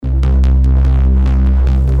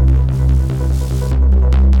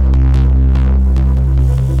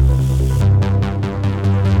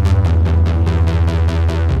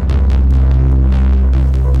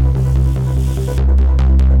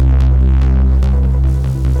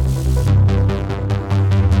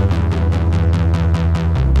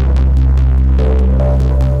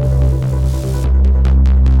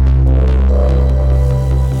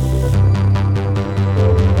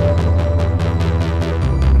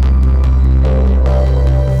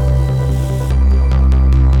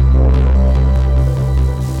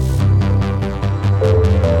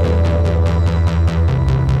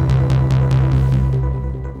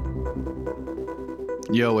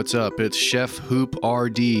what's up? It's Chef Hoop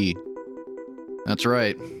RD. That's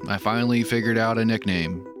right. I finally figured out a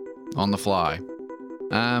nickname on the fly.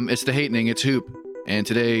 It's the hatening, it's Hoop. And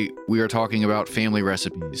today we are talking about family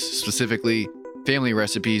recipes. Specifically, family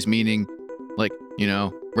recipes, meaning like, you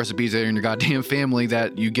know, recipes that are in your goddamn family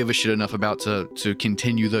that you give a shit enough about to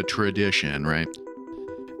continue the tradition, right?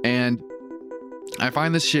 And I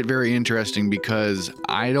find this shit very interesting because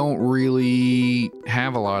I don't really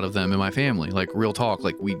have a lot of them in my family. Like, real talk,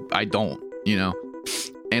 like I don't, you know?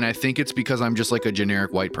 And I think it's because I'm just like a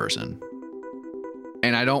generic white person.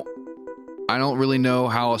 And I don't really know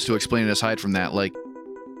how else to explain it aside from that. Like,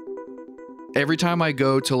 every time I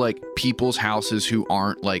go to like people's houses who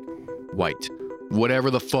aren't like white,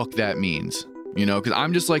 whatever the fuck that means, you know, because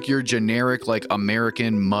I'm just like your generic like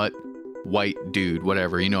American mutt white dude,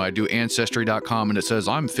 whatever, you know. I do ancestry.com and it says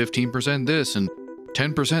I'm 15% this and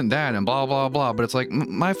 10% that and blah blah blah, but it's like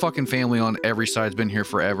my fucking family on every side's been here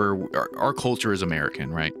forever. Our culture is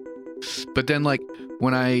American, right? But then like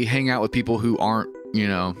when I hang out with people who aren't, you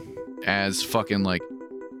know, as fucking like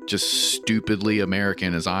just stupidly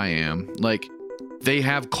American as I am, like they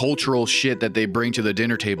have cultural shit that they bring to the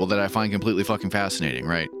dinner table that I find completely fucking fascinating,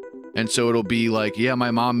 right? And so it'll be like, yeah,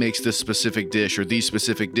 my mom makes this specific dish or these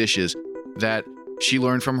specific dishes that she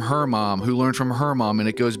learned from her mom, who learned from her mom, and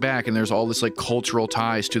it goes back, and there's all this like cultural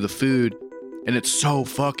ties to the food, and it's so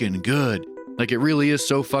fucking good. Like, it really is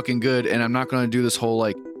so fucking good. And I'm not going to do this whole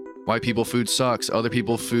like white people food sucks, other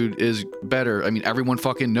people food is better. I mean, everyone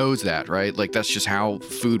fucking knows that, right? Like, that's just how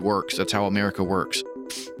food works. That's how America works.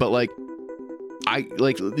 But like, I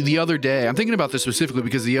like the other day, I'm thinking about this specifically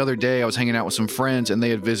because the other day I was hanging out with some friends and they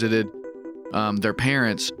had visited their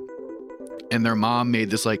parents, and their mom made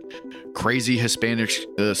this like crazy Hispanic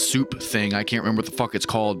soup thing. I can't remember what the fuck it's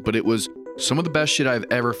called, but it was some of the best shit I've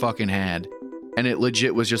ever fucking had. And it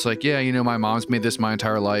legit was just like, yeah, you know, my mom's made this my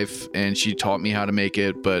entire life and she taught me how to make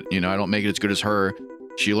it, but you know, I don't make it as good as her.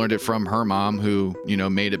 She learned it from her mom, who, you know,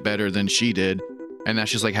 made it better than she did. And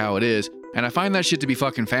that's just like how it is. And I find that shit to be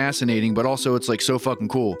fucking fascinating, but also it's like so fucking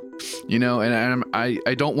cool, you know. And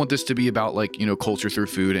I don't want this to be about like, you know, culture through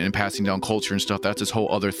food and passing down culture and stuff. That's this whole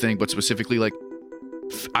other thing. But specifically, like,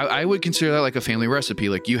 I would consider that like a family recipe.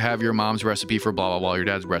 Like, you have your mom's recipe for blah blah blah, your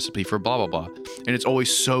dad's recipe for blah blah blah, and it's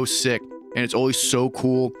always so sick and it's always so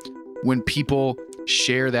cool when people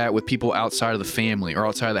share that with people outside of the family or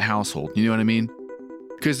outside of the household. You know what I mean?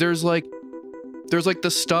 Because there's like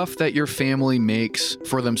the stuff that your family makes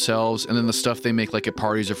for themselves, and then the stuff they make like at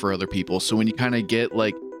parties or for other people. So when you kind of get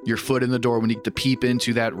like your foot in the door, when you get to peep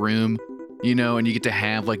into that room, you know, and you get to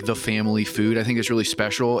have like the family food, I think it's really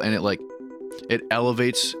special, and it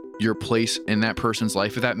elevates your place in that person's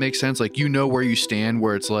life, if that makes sense. Like, you know where you stand,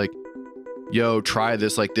 where it's like, yo, try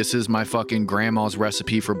this. Like, this is my fucking grandma's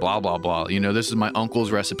recipe for blah blah blah, you know, this is my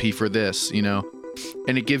uncle's recipe for this, you know.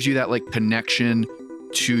 And it gives you that like connection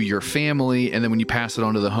to your family, and then when you pass it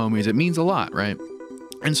on to the homies, it means a lot, right?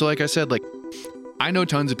 And so like I said, like, I know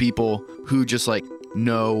tons of people who just like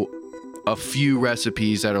know a few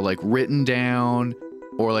recipes that are like written down,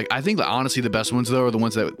 or like, I think that honestly the best ones though are the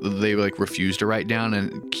ones that they like refuse to write down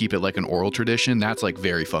and keep it like an oral tradition. That's like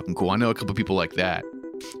very fucking cool. I know a couple people like that,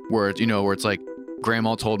 where it's, you know, where it's like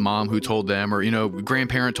grandma told mom who told them, or, you know,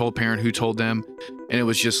 grandparent told parent who told them, and it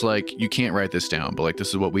was just like, you can't write this down, but like, this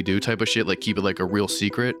is what we do type of shit. Like, keep it like a real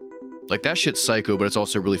secret. Like, that shit's psycho, but it's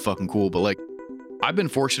also really fucking cool. But like, I've been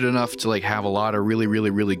fortunate enough to like have a lot of really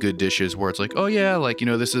really really good dishes where it's like, oh yeah, like, you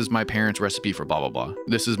know, this is my parents' recipe for blah blah blah,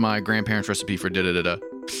 this is my grandparents' recipe for da da da da,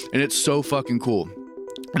 and it's so fucking cool.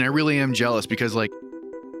 And I really am jealous because like,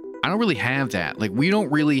 I don't really have that. Like, we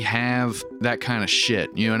don't really have that kind of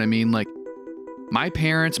shit, you know what I mean? Like, my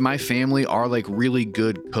parents, my family are like really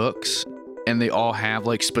good cooks, and they all have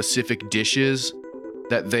like specific dishes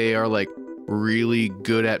that they are like really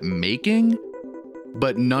good at making,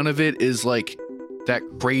 but none of it is like that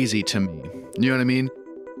crazy to me. You know what I mean?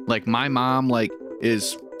 Like, my mom like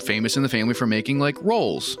is famous in the family for making like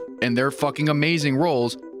rolls, and they're fucking amazing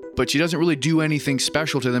rolls, but she doesn't really do anything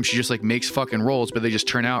special to them. She just like makes fucking rolls, but they just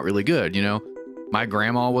turn out really good, you know? My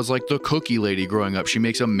grandma was like the cookie lady growing up. She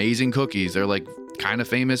makes amazing cookies. They're like kind of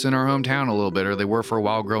famous in our hometown a little bit, or they were for a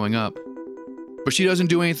while growing up. But she doesn't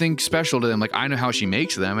do anything special to them. Like, I know how she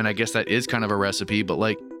makes them, and I guess that is kind of a recipe, but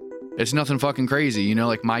like, it's nothing fucking crazy, you know?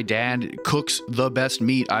 Like, my dad cooks the best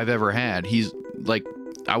meat I've ever had. He's like,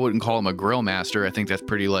 I wouldn't call him a grill master. I think that's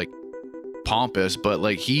pretty like pompous, but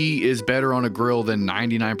like, he is better on a grill than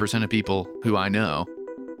 99% of people who I know.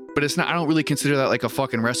 But it's not, I don't really consider that like a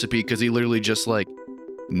fucking recipe, because he literally just like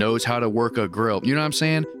knows how to work a grill. You know what I'm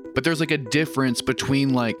saying? But there's like a difference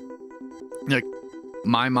between like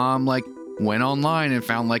my mom like went online and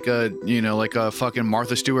found like a, you know, like a fucking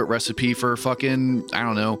Martha Stewart recipe for fucking, I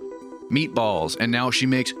don't know, meatballs, and now she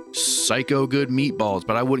makes psycho good meatballs.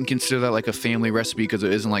 But I wouldn't consider that like a family recipe because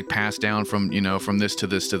it isn't like passed down from, you know, from this to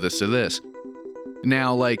this to this to this.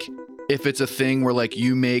 Now, like, if it's a thing where like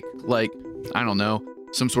you make like, I don't know,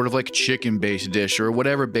 some sort of like chicken based dish or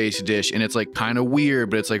whatever based dish, and it's like kind of weird,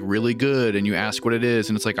 but it's like really good, and you ask what it is,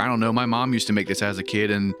 and it's like, I don't know, my mom used to make this as a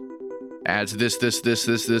kid and adds this,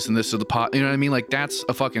 and this to the pot. You know what I mean? Like, that's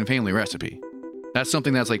a fucking family recipe. That's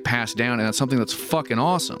something that's like passed down, and that's something that's fucking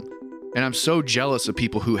awesome. And I'm so jealous of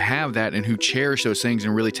people who have that and who cherish those things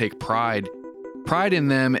and really take pride in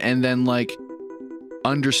them, and then like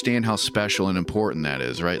understand how special and important that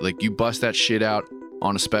is, right? Like, you bust that shit out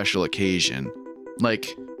on a special occasion.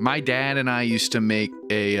 Like, my dad and I used to make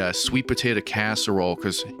a sweet potato casserole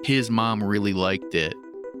because his mom really liked it.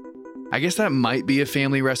 I guess that might be a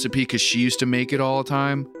family recipe because she used to make it all the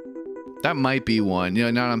time. That might be one. You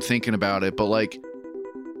know, now I'm thinking about it, but like,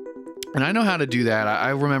 and I know how to do that. I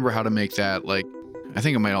remember how to make that. Like, I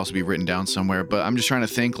think it might also be written down somewhere, but I'm just trying to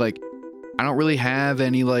think, like, I don't really have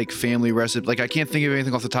any like family recipe. Like, I can't think of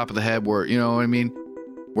anything off the top of the head where, you know what I mean?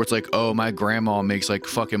 Where it's like, oh, my grandma makes like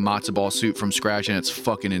fucking matzo ball soup from scratch and it's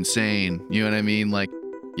fucking insane. You know what I mean? Like,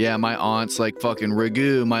 yeah, my aunt's like fucking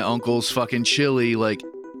ragu, my uncle's fucking chili, like,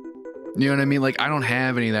 you know what I mean? Like, I don't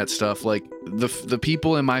have any of that stuff. Like, the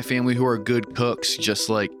people in my family who are good cooks just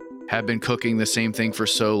like have been cooking the same thing for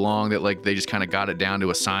so long that like they just kind of got it down to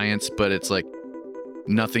a science, but it's like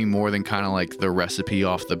nothing more than kind of like the recipe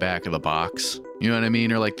off the back of the box. You know what I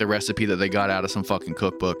mean? Or like the recipe that they got out of some fucking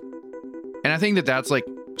cookbook. And I think that that's like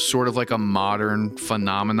sort of like a modern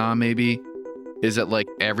phenomenon, maybe, is that like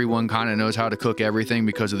everyone kind of knows how to cook everything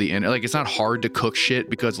because of the internet. Like, it's not hard to cook shit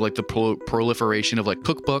because like the proliferation of like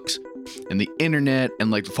cookbooks and the internet and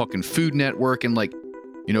like the fucking Food Network and like,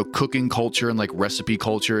 you know, cooking culture and like recipe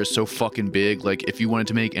culture is so fucking big. Like, if you wanted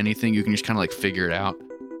to make anything, you can just kind of like figure it out.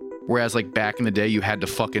 Whereas like back in the day, you had to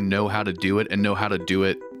fucking know how to do it and know how to do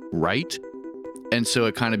it right. And so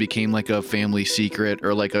it kind of became like a family secret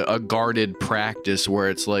or like a guarded practice where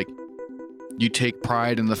it's like you take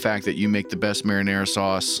pride in the fact that you make the best marinara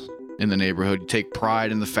sauce in the neighborhood. You take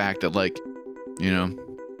pride in the fact that, like, you know,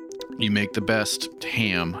 you make the best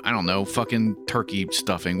ham. I don't know, fucking turkey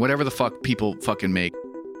stuffing, whatever the fuck people fucking make.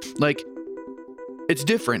 Like, it's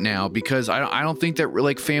different now because I don't think that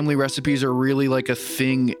like family recipes are really like a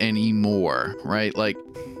thing anymore, right? Like,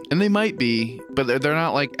 and they might be, but they're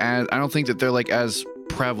not like as, I don't think that they're like as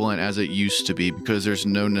prevalent as it used to be because there's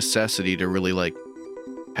no necessity to really like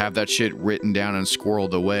have that shit written down and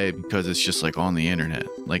squirreled away because it's just like on the internet.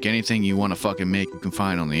 Like, anything you want to fucking make, you can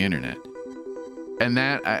find on the internet. And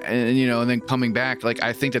that, and you know, and then coming back, like,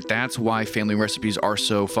 I think that that's why family recipes are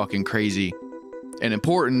so fucking crazy and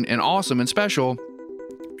important and awesome and special,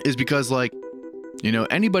 is because, like, you know,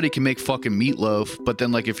 anybody can make fucking meatloaf, but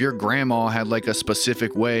then like if your grandma had like a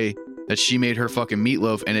specific way that she made her fucking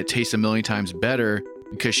meatloaf and it tastes a million times better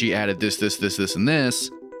because she added this, and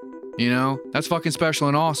this, you know, that's fucking special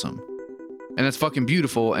and awesome. And that's fucking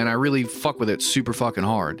beautiful, and I really fuck with it super fucking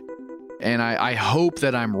hard. And I hope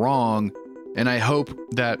that I'm wrong, and I hope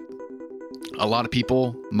that a lot of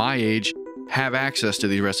people my age have access to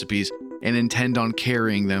these recipes and intend on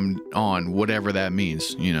carrying them on, whatever that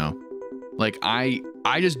means, you know. Like, I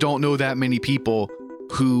just don't know that many people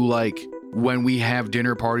who, like, when we have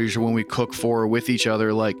dinner parties or when we cook for or with each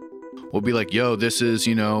other, like, we'll be like, yo, this is,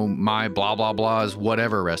 you know, my blah, blah, blah's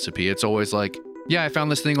whatever recipe. It's always like, yeah, I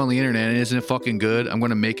found this thing on the internet and isn't it fucking good? I'm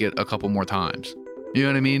going to make it a couple more times. You know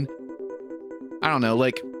what I mean? I don't know.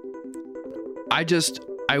 Like,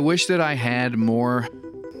 I wish that I had more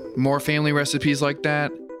family recipes like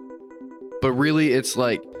that. But really, it's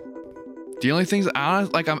like, the only things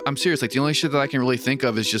I'm serious. Like, the only shit that I can really think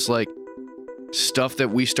of is just like stuff that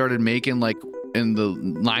we started making like in the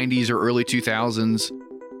 90s or early 2000s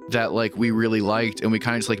that like we really liked, and we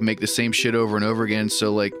kind of just like make the same shit over and over again.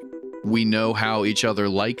 So like we know how each other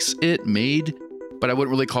likes it made, but I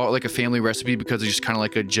wouldn't really call it like a family recipe because it's just kind of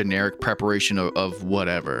like a generic preparation of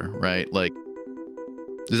whatever, right? Like,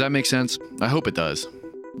 does that make sense? I hope it does.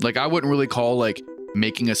 Like, I wouldn't really call like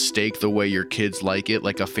making a steak the way your kids like it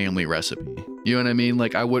like a family recipe. You know what I mean?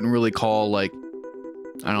 Like, I wouldn't really call like,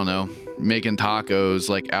 I don't know, making tacos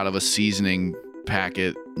like out of a seasoning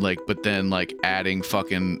packet, like, but then like adding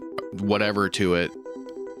fucking whatever to it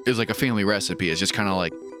is like a family recipe. It's just kind of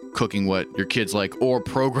like cooking what your kids like, or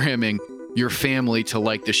programming your family to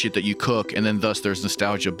like the shit that you cook, and then thus there's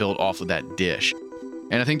nostalgia built off of that dish.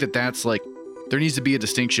 And I think that that's like, there needs to be a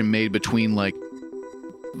distinction made between like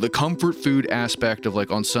the comfort food aspect of like,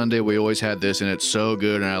 on Sunday we always had this and it's so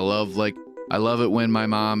good and I love like I love it when my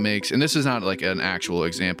mom makes, and this is not like an actual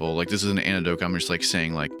example, like this is an anecdote. I'm just like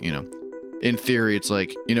saying, like, you know, in theory, it's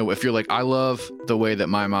like, you know, if you're like, I love the way that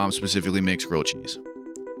my mom specifically makes grilled cheese.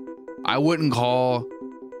 I wouldn't call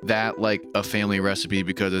that like a family recipe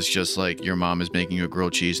because it's just like your mom is making you a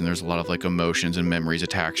grilled cheese and there's a lot of like emotions and memories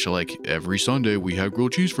attached to like every Sunday we have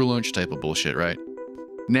grilled cheese for lunch type of bullshit, right?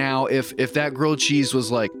 Now, if that grilled cheese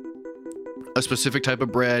was like a specific type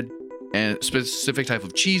of bread and specific type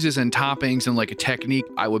of cheeses and toppings and like a technique,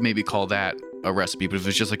 I would maybe call that a recipe. But if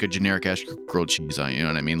it's just like a generic ass grilled cheese, you know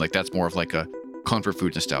what I mean? Like that's more of like a comfort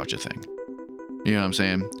food nostalgia thing. You know what I'm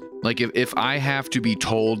saying? Like if I have to be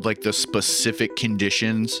told like the specific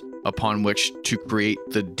conditions upon which to create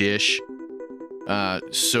the dish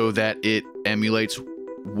so that it emulates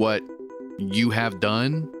what you have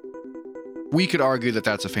done, we could argue that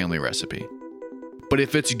that's a family recipe. But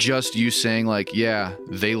if it's just you saying like, yeah,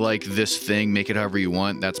 they like this thing, make it however you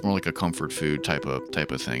want, that's more like a comfort food type of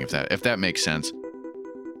thing, if that makes sense.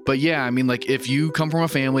 But yeah, I mean, like if you come from a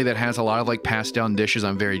family that has a lot of like passed down dishes,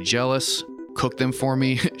 I'm very jealous. Cook them for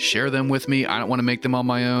me, share them with me. I don't want to make them on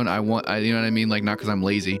my own. You know what I mean? Like, not because I'm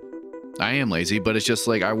lazy. I am lazy, but it's just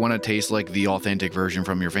like I want to taste like the authentic version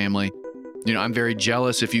from your family. You know, I'm very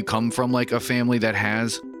jealous if you come from like a family that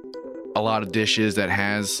has a lot of dishes, that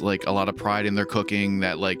has like a lot of pride in their cooking,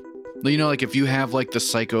 that like, you know, like if you have like the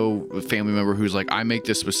psycho family member who's like, I make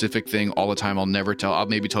this specific thing all the time, I'll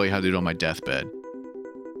maybe tell you how to do it on my deathbed.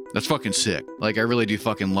 That's fucking sick. Like I really do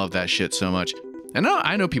fucking love that shit so much. And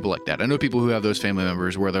I know people like that. I know people who have those family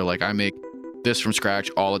members where they're like, I make this from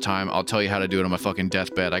scratch all the time. I'll tell you how to do it on my fucking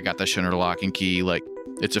deathbed. I got that shit under lock and key. Like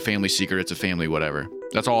it's a family secret. It's a family whatever.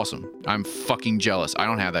 That's awesome. I'm fucking jealous. I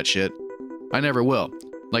don't have that shit. I never will.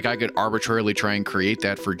 Like I could arbitrarily try and create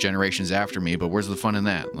that for generations after me, but where's the fun in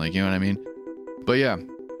that? Like, you know what I mean? But yeah,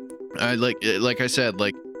 like I said,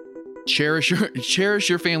 like cherish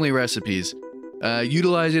your family recipes.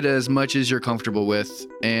 Utilize it as much as you're comfortable with.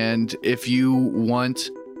 And if you want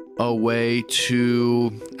a way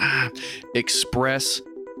to express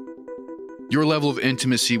your level of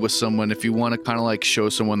intimacy with someone, if you want to kind of like show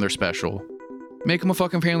someone they're special, make them a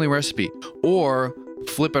fucking family recipe. Or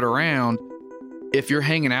flip it around. If you're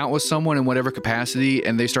hanging out with someone in whatever capacity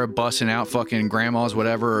and they start busting out fucking grandmas,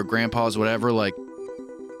 whatever, or grandpas, whatever, like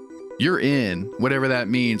you're in, whatever that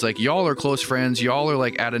means. Like y'all are close friends. Y'all are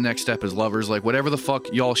like at a next step as lovers. Like whatever the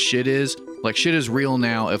fuck y'all shit is, like shit is real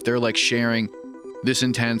now. If they're like sharing this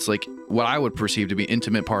intense, like what I would perceive to be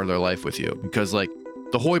intimate part of their life with you, because like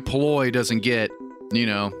the hoi polloi doesn't get, you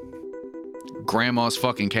know, grandma's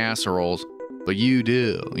fucking casseroles, but you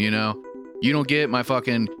do, you know, you don't get my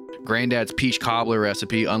fucking granddad's peach cobbler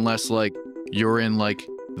recipe unless like you're in like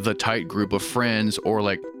the tight group of friends, or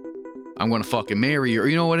like I'm gonna fucking marry you, or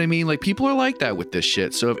you know what I mean? Like people are like that with this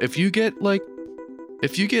shit. So if you get let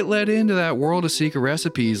into that world of secret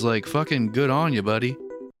recipes, like fucking good on you, buddy.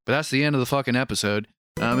 But that's the end of the fucking episode.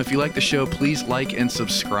 If you like the show, please like and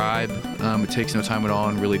subscribe. It takes no time at all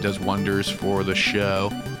and really does wonders for the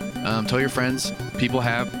show. Tell your friends. People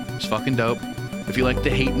have. It's fucking dope. If you like The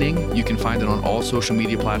Hatening, you can find it on all social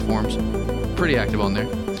media platforms. Pretty active on there.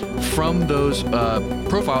 From those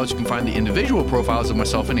profiles, you can find the individual profiles of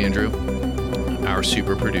myself and Andrew, our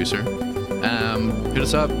super producer. Hit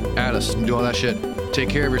us up, add us, do all that shit. Take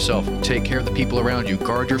care of yourself. Take care of the people around you.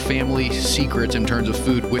 Guard your family secrets in terms of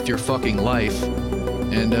food with your fucking life.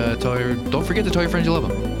 And don't forget to tell your friends you love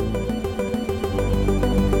them.